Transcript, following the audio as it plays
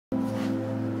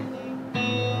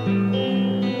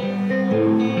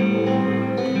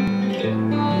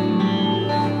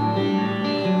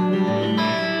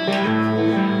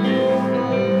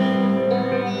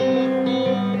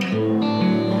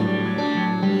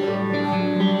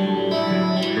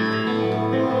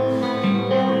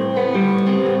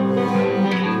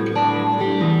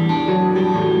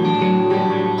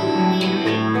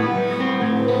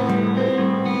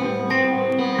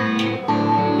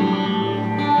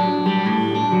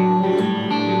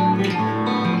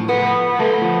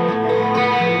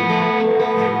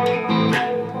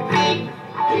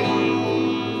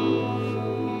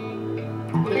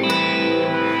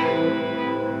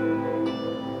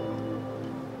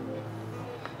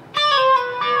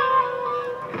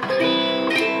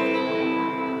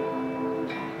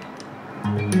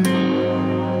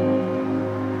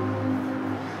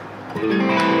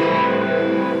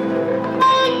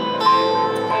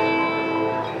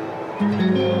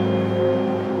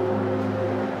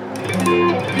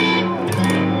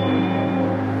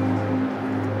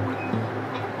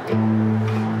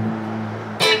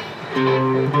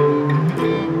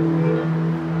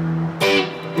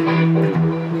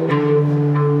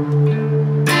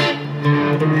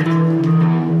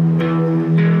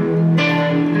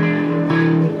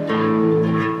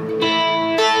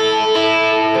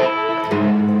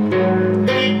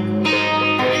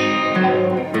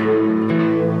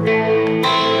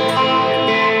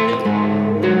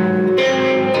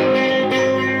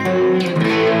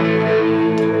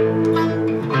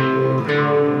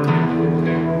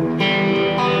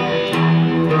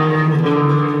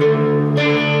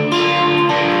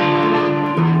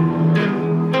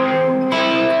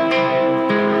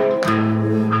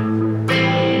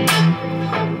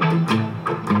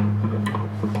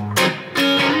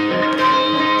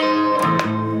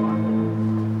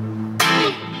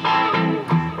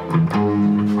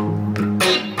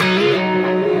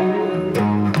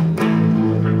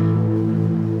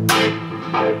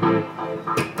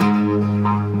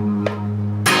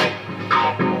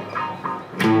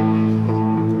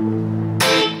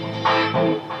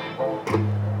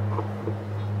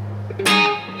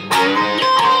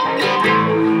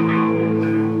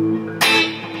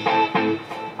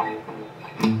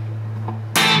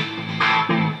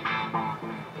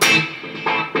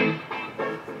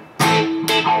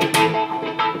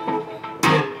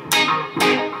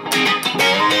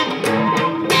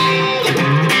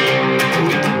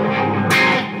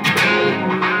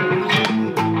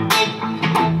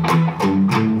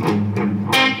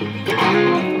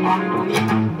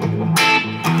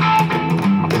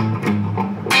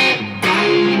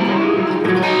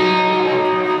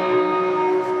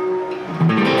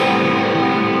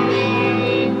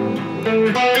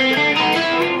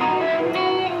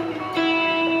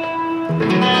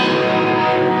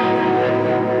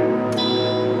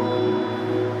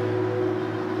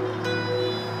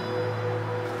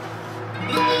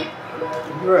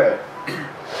Right.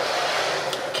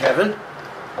 Kevin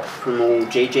from old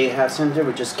JJ Hat Center.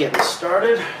 We're just getting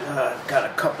started. Got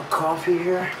a cup of coffee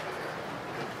here.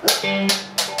 You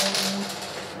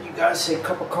guys say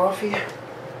cup of coffee?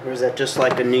 Or is that just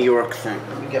like a New York thing?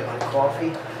 Let me get my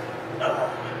coffee.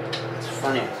 It's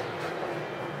funny.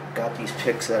 Got these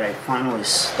picks that I finally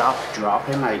stopped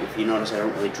dropping. If you notice, I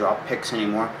don't really drop picks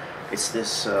anymore. It's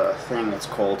this thing that's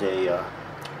called a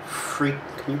freak.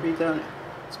 Can you read that?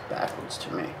 It's backwards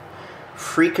to me.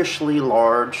 Freakishly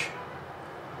large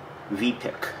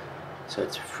V-pick. So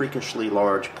it's freakishly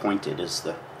large pointed is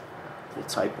the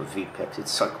type of V-pick.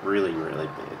 It's like really, really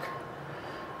big.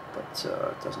 But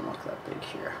it doesn't look that big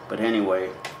here. But anyway,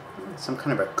 some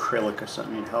kind of acrylic or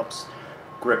something. It helps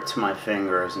grip to my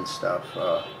fingers and stuff.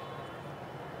 I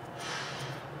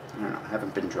don't know, I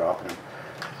haven't been dropping them.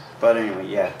 But anyway,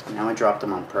 yeah, now I dropped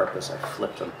them on purpose. I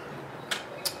flipped them.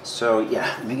 So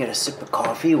yeah, let me get a sip of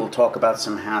coffee. We'll talk about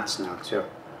some hats now too.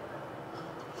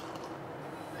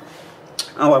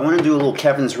 Oh, I want to do a little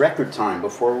Kevin's record time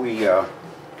before we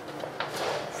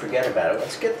forget about it.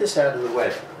 Let's get this out of the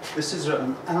way. This is, I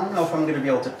don't know if I'm going to be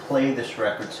able to play this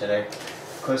record today,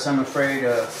 because I'm afraid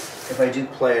if I do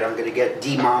play it, I'm going to get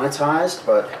demonetized,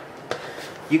 but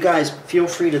you guys feel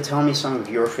free to tell me some of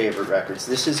your favorite records.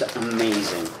 This is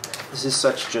amazing. This is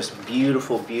such just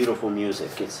beautiful, beautiful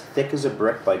music. It's Thick as a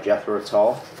Brick by Jethro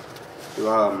Tull.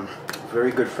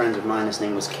 Very good friend of mine, his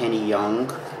name was Kenny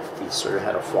Young. We sort of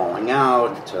had a falling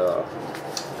out,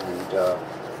 and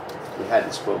we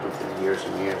hadn't spoken for years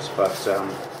and years, but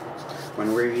when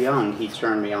we were young, he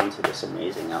turned me on to this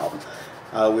amazing album.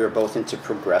 We were both into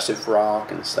progressive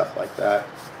rock and stuff like that.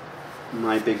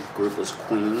 My big group was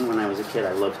Queen. When I was a kid,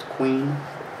 I loved Queen,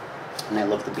 and I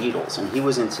loved the Beatles, and he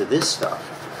was into this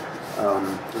stuff.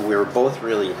 We were both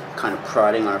really kind of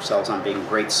priding ourselves on being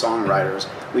great songwriters.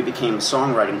 We became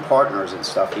songwriting partners and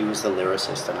stuff. He was the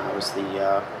lyricist, and I was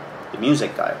the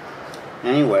music guy.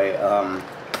 Anyway,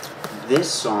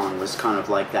 this song was kind of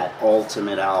like that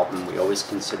ultimate album. We always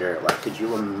consider it like, could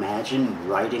you imagine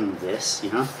writing this,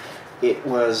 you know? It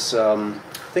was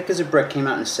Thick as a Brick, came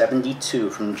out in '72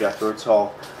 from Jethro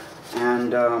Tull,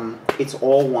 and it's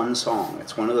all one song.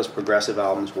 It's one of those progressive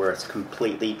albums where it's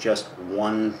completely just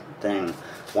one thing,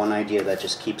 one idea that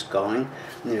just keeps going.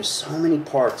 And there's so many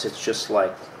parts, it's just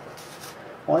like,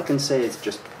 all I can say is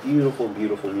just beautiful,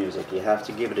 beautiful music. You have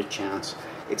to give it a chance.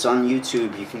 It's on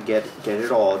YouTube. You can get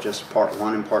it all, just part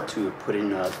 1 and part 2. Put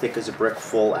in Thick as a Brick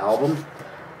full album,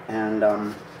 and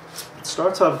it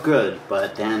starts off good,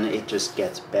 but then it just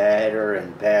gets better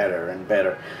and better and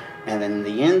better. And then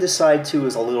the end of side 2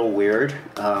 is a little weird,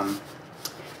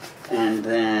 and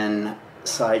then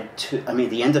side two, I mean,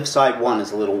 the end of side one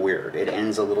is a little weird. It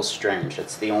ends a little strange.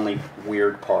 It's the only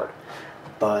weird part.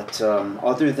 But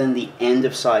other than the end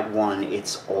of side one,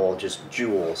 it's all just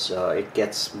jewels. It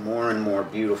gets more and more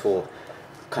beautiful,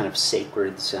 kind of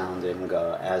sacred sounding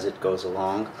as it goes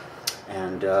along.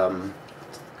 And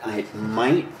I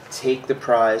might take the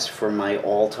prize for my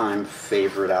all-time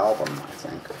favorite album, I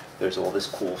think. There's all this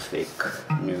cool fake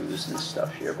news and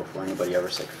stuff here before anybody ever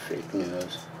said fake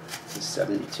news. It's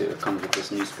 72. It comes with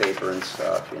this newspaper and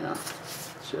stuff, you know.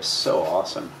 It's just so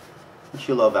awesome. Don't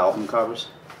you love album covers?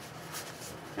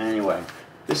 Anyway,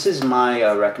 this is my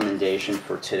recommendation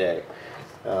for today.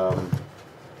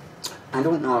 I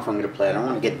don't know if I'm going to play it. I don't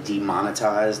want to get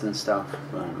demonetized and stuff.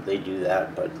 They do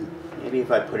that, but maybe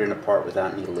if I put in a part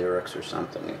without any lyrics or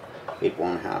something, it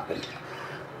won't happen.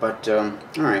 But,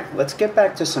 alright, let's get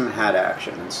back to some hat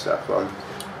action and stuff.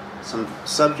 Some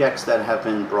subjects that have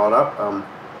been brought up,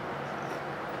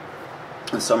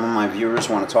 and some of my viewers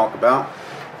want to talk about.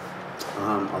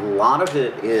 A lot of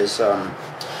it is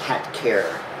hat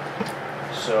care.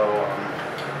 So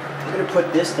I'm going to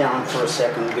put this down for a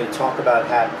second. We're going to talk about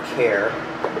hat care.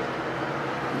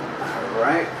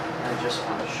 Alright, I just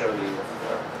want to show you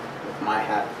with my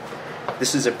hat.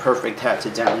 This is a perfect hat to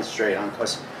demonstrate on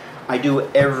because I do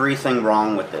everything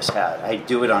wrong with this hat. I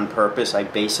do it on purpose. I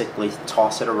basically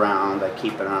toss it around. I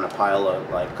keep it on a pile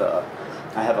of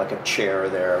I have like a chair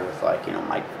there with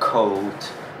my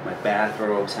coat, my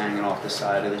bathrobes hanging off the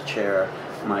side of the chair,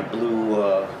 my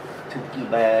blue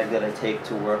Tukey bag that I take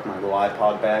to work, my little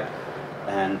iPod bag,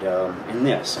 and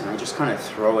this, and I just kind of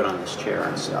throw it on this chair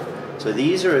and stuff. So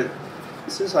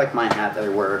this is like my hat that I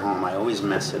wear at home. I always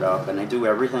mess it up, and I do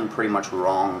everything pretty much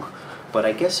wrong. But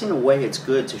I guess in a way it's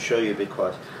good to show you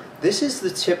because this is the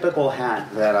typical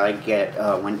hat that I get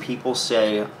when people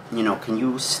say, can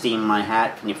you steam my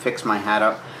hat? Can you fix my hat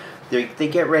up? They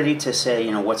get ready to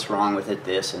say, what's wrong with it,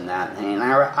 this and that. And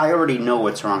I already know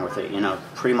what's wrong with it,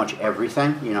 pretty much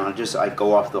everything. I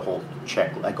go off the whole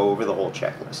I go over the whole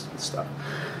checklist and stuff.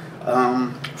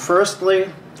 Firstly,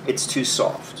 it's too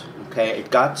soft. Okay, it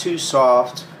got too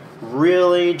soft.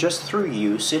 Really, just through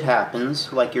use, it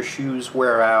happens. Like your shoes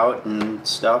wear out and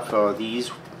stuff.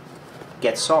 These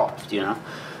get soft,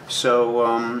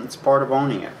 So it's part of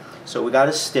owning it. So we got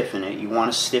to stiffen it. You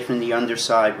want to stiffen the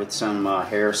underside with some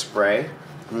hairspray,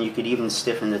 and you could even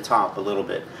stiffen the top a little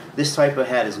bit. This type of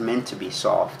hat is meant to be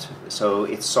soft, so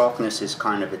its softness is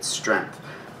kind of its strength.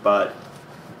 But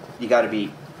there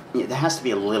has to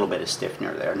be a little bit of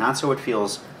stiffener there. Not so it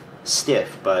feels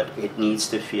stiff, but it needs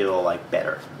to feel like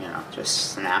better.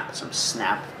 Just some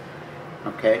snap.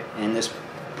 Okay, and this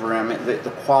brim,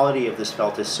 the quality of this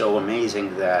felt is so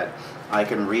amazing that I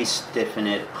can re-stiffen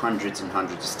it hundreds and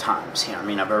hundreds of times.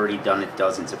 I've already done it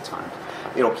dozens of times.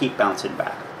 It'll keep bouncing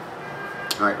back.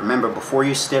 Alright, remember, before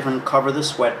you stiffen, cover the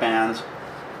sweatband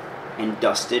and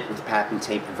dust it with packing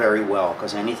tape very well,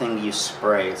 because anything you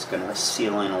spray, it's going to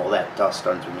seal in all that dust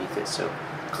underneath it. So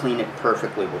clean it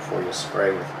perfectly before you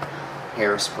spray with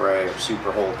hairspray or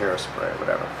super hold hairspray or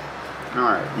whatever.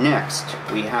 Alright, next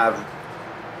we have,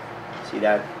 see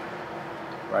that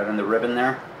right on the ribbon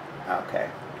there? Okay.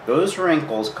 Those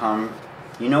wrinkles come,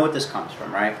 you know what this comes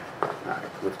from, right?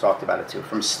 Alright, we've talked about it too,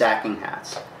 from stacking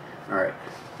hats. Alright,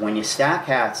 when you stack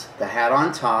hats, the hat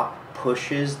on top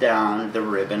pushes down the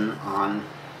ribbon on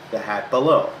the hat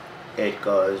below. It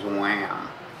goes wham.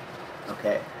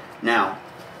 Okay, now,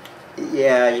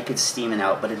 yeah, you could steam it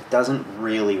out, but it doesn't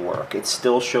really work. It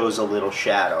still shows a little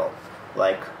shadow,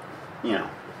 like,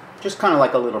 just kind of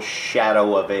like a little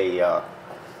shadow of a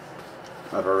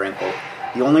wrinkle.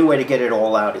 The only way to get it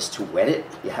all out is to wet it.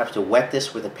 You have to wet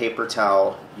this with a paper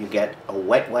towel. You get a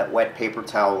wet paper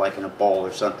towel, like in a bowl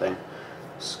or something.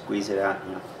 Squeeze it out,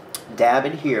 Dab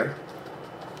it here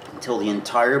until the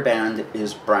entire band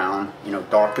is brown,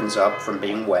 darkens up from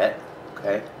being wet,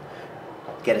 okay?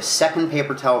 Get a second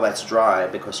paper towel that's dry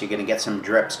because you're going to get some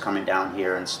drips coming down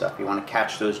here and stuff. You want to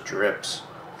catch those drips.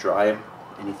 Dry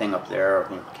anything up there,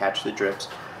 catch the drips.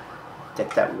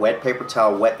 Take that wet paper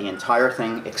towel, wet the entire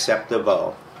thing except the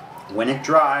bow. When it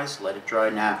dries, let it dry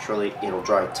naturally. It'll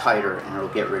dry tighter and it'll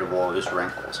get rid of all those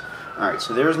wrinkles. Alright,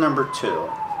 so there's number 2.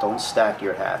 Don't stack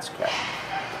your hats,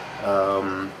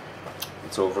 Captain.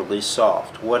 It's overly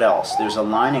soft. What else? There's a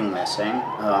lining missing.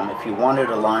 If you wanted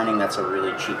a lining, that's a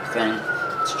really cheap thing.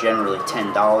 It's generally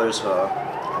 $10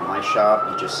 at my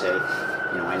shop. You just say,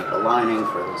 I need a lining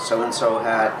for the so-and-so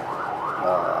hat.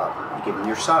 You give them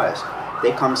your size.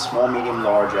 They come small, medium,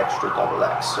 large, extra, double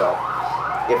X. So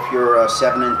if you're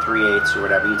 7 3/8 or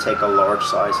whatever, you take a large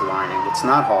size lining. It's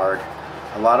not hard.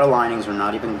 A lot of linings are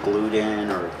not even glued in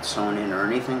or sewn in or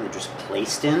anything. They're just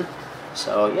placed in.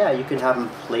 So yeah, you could have them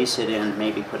place it in,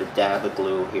 maybe put a dab of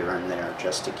glue here and there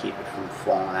just to keep it from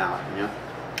falling out, you know?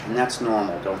 And that's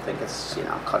normal. Don't think it's, you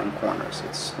know, cutting corners.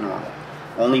 It's normal.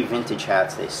 Only vintage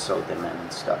hats, they sewed them in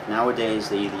and stuff. Nowadays,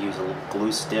 they either use a little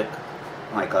glue stick,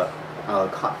 like a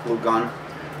hot glue gun,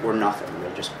 or nothing.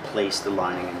 They just place the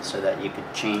lining in so that you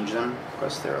could change them,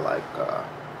 because they're like,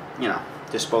 you know,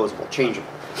 disposable, changeable.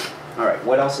 All right,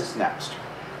 what else is next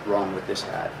wrong with this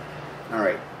hat? All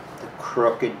right, the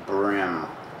crooked brim.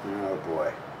 Oh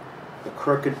boy. The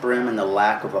crooked brim and the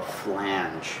lack of a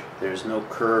flange. There's no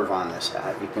curve on this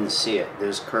hat. You can see it.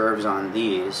 There's curves on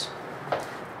these.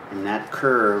 And that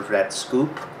curve, that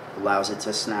scoop, allows it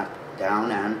to snap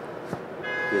down and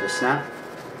do the snap.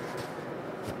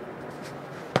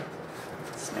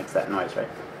 This makes that noise, right?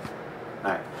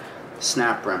 Alright.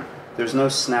 Snap brim. There's no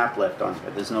snap left on here.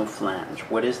 There's no flange.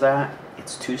 What is that?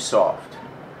 It's too soft.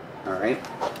 Alright?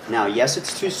 Now, yes,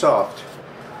 it's too soft,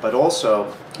 but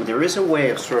also there is a way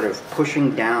of sort of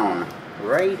pushing down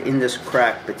right in this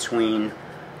crack between,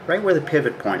 right where the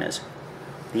pivot point is.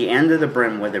 The end of the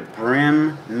brim, where the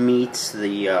brim meets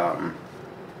the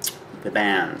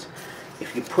band.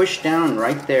 If you push down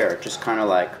right there, just kind of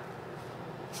like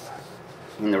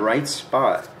in the right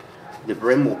spot, the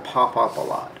brim will pop up a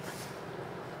lot.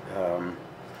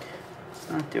 It's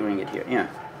not doing it here. Yeah,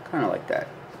 kind of like that.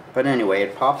 But anyway,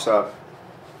 it pops up.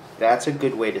 That's a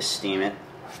good way to steam it.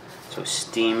 So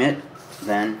steam it,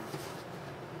 then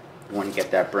you want to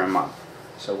get that brim up.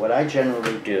 So what I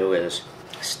generally do is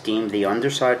steam the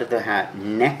underside of the hat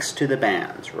next to the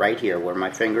bands, right here where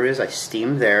my finger is. I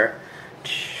steam there.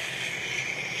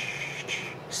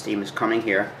 Steam is coming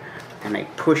here, and I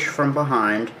push from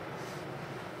behind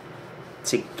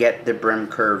to get the brim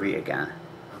curvy again.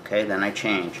 Okay, then I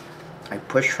change. I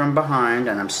push from behind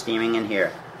and I'm steaming in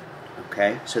here.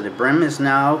 Okay, so the brim is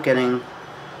now getting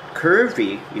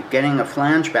curvy. You're getting a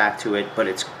flange back to it, but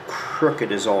it's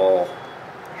crooked as all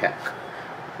heck.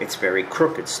 It's very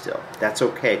crooked still. That's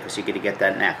okay, because you're going to get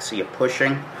that next. So you're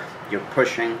pushing, you're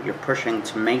pushing, you're pushing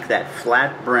to make that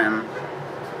flat brim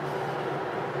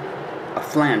a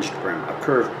flanged brim, a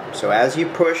curved brim. So as you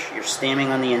push, you're steaming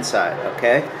on the inside,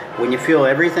 okay? When you feel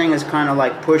everything is kind of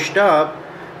like pushed up,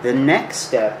 the next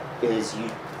step is you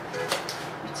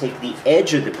take the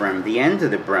edge of the brim, the end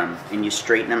of the brim, and you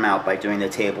straighten them out by doing the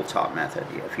tabletop method.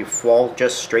 If you fall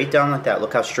just straight down like that,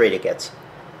 look how straight it gets.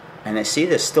 And I see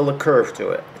there's still a curve to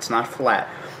it. It's not flat.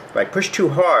 If I push too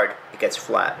hard, it gets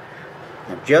flat.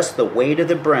 Now just the weight of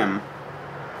the brim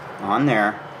on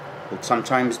there will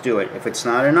sometimes do it. If it's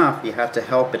not enough, you have to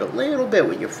help it a little bit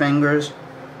with your fingers.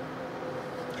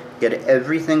 Get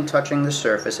everything touching the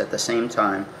surface at the same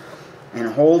time,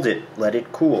 and hold it, let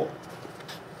it cool.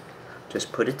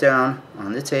 Just put it down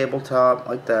on the tabletop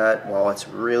like that while it's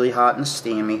really hot and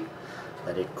steamy.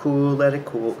 Let it cool,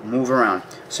 move around.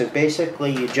 So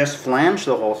basically you just flange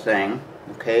the whole thing,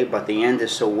 okay, but the end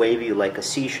is so wavy like a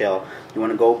seashell. You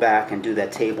want to go back and do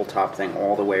that tabletop thing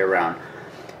all the way around.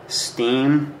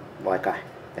 Steam like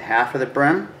the half of the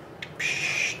brim,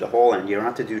 the whole end. You don't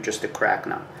have to do just a crack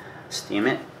now. Steam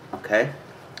it, okay,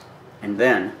 and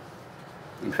then,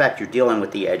 in fact, you're dealing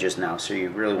with the edges now, so you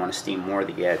really want to steam more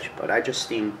of the edge. But I just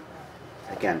steam,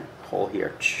 again, hole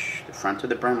here, the front of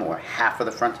the brim, or half of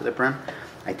the front of the brim.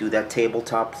 I do that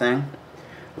tabletop thing,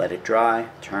 let it dry,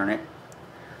 turn it,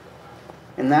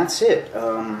 and that's it.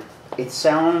 It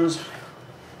sounds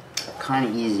kind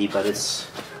of easy, but it's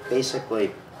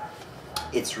basically,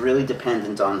 it's really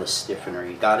dependent on the stiffener.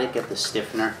 You got to get the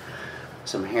stiffener,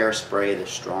 some hairspray, the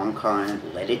strong kind,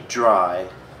 let it dry,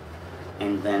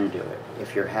 and then do it.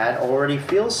 If your hat already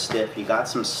feels stiff, you got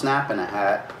some snap in a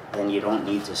hat, then you don't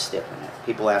need to stiffen it.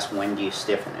 People ask, when do you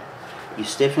stiffen it? You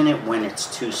stiffen it when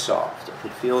it's too soft. If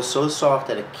it feels so soft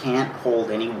that it can't hold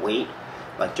any weight,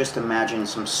 like just imagine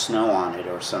some snow on it,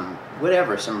 or some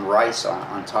whatever, some rice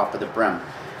on top of the brim.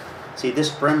 See, this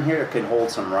brim here can hold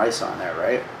some rice on there,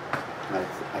 right?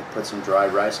 I put some dry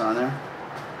rice on there,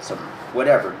 some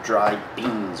whatever, dried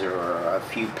beans or a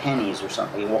few pennies or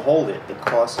something. It will hold it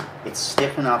because it's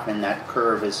stiff enough, and that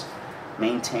curve is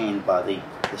maintained by the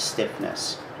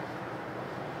stiffness.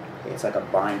 Okay, it's like a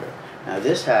binder. Now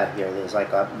this hat here, there's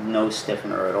like no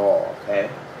stiffener at all, okay?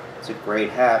 It's a great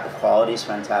hat, the quality is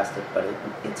fantastic, but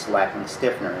it's lacking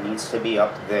stiffener. It needs to be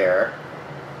up there.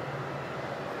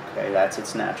 Okay, that's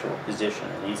its natural position.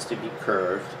 It needs to be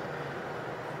curved.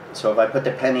 So if I put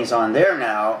the pennies on there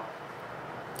now,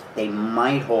 they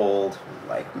might hold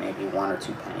like maybe 1 or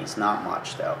 2 pennies. Not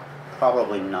much though.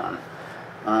 Probably none.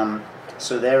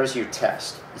 So there's your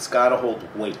test. It's got to hold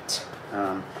weight.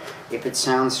 If it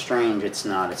sounds strange, it's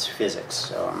not. It's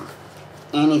physics.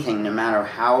 anything, no matter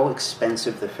how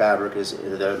expensive the fabric is,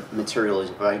 the material is,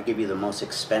 if I give you the most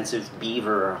expensive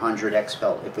beaver or 100X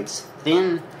felt, if it's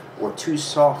thin or too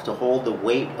soft to hold the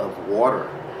weight of water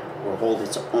or hold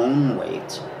its own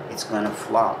weight, it's going to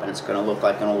flop and it's going to look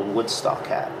like an old Woodstock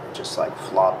hat, just like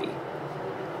floppy.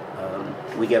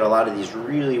 We get a lot of these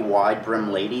really wide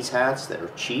brim ladies hats that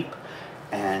are cheap,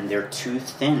 and they're too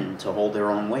thin to hold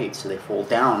their own weight, so they fall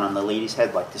down on the lady's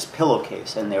head like this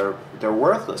pillowcase, and they're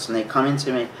worthless. And they come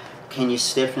into me, can you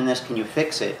stiffen this, can you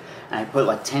fix it? And I put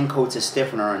like 10 coats of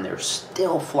stiffener, and they're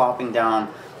still flopping down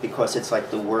because it's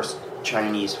like the worst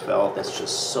Chinese felt that's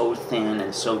just so thin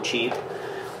and so cheap.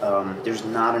 There's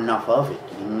not enough of it.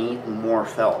 You need more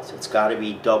felt. It's got to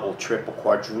be double, triple,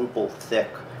 quadruple thick,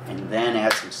 and then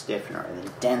add some stiffener, and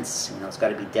then dense. It's got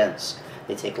to be dense.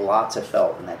 They take lots of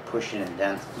felt and they push it and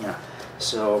dense.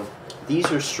 So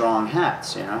these are strong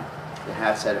hats. The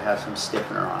hats that have some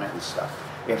stiffener on it and stuff.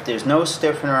 If there's no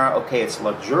stiffener, okay, it's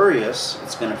luxurious.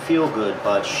 It's going to feel good,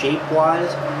 but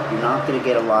shape-wise, you're not going to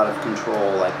get a lot of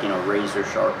control, like razor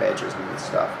sharp edges and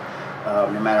stuff.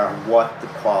 No matter what the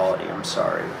quality, I'm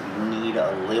sorry, you need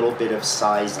a little bit of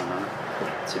sizing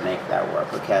to make that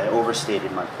work. Okay, I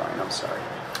overstated my point, I'm sorry.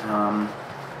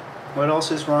 What else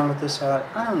is wrong with this hat?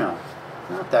 I don't know,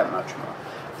 not that much more.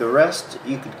 The rest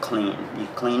you could clean. You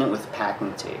clean it with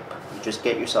packing tape. You just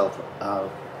get yourself,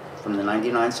 from the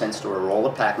 99-cent store, a roll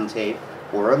of packing tape,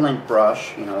 or a lint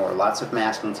brush, or lots of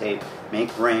masking tape,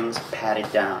 make rings, pat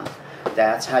it down.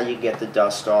 That's how you get the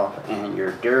dust off, and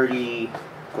your dirty,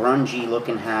 grungy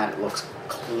looking hat looks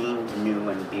clean, new,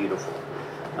 and beautiful.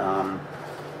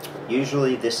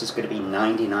 Usually this is going to be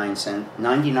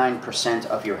 99%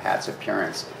 of your hat's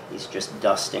appearance is just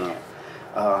dusting it.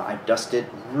 I dust it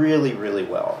really, really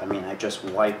well. I mean, I just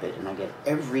wipe it and I get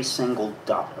every single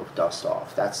dot of dust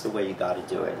off. That's the way you got to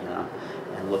do it,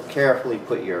 And look carefully,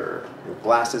 put your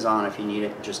glasses on if you need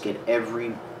it. Just get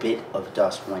every bit of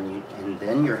dust and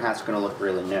then your hat's going to look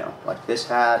really new. Like this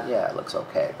hat, yeah, it looks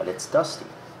okay, but it's dusty.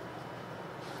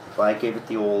 If I gave it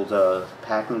the old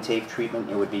packing tape treatment,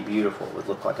 it would be beautiful. It would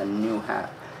look like a new hat.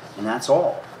 And that's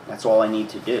all. That's all I need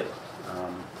to do.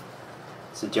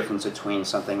 It's the difference between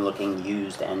something looking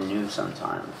used and new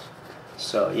sometimes.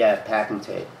 So yeah, packing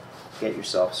tape. Get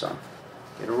yourself some.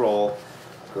 Get a roll.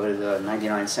 Go to the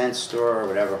 99-cent store or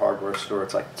whatever hardware store.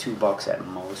 It's like $2 at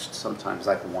most. Sometimes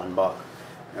like $1. All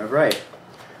right.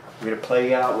 We're going to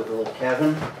play you out with a little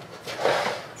Kevin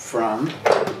from...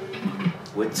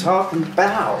 We're talking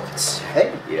about,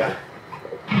 hey, yeah,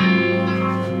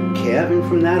 Kevin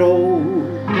from that old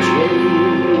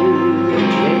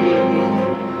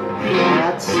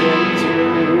hat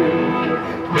center,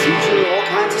 teaching all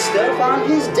kinds of stuff on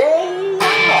his day.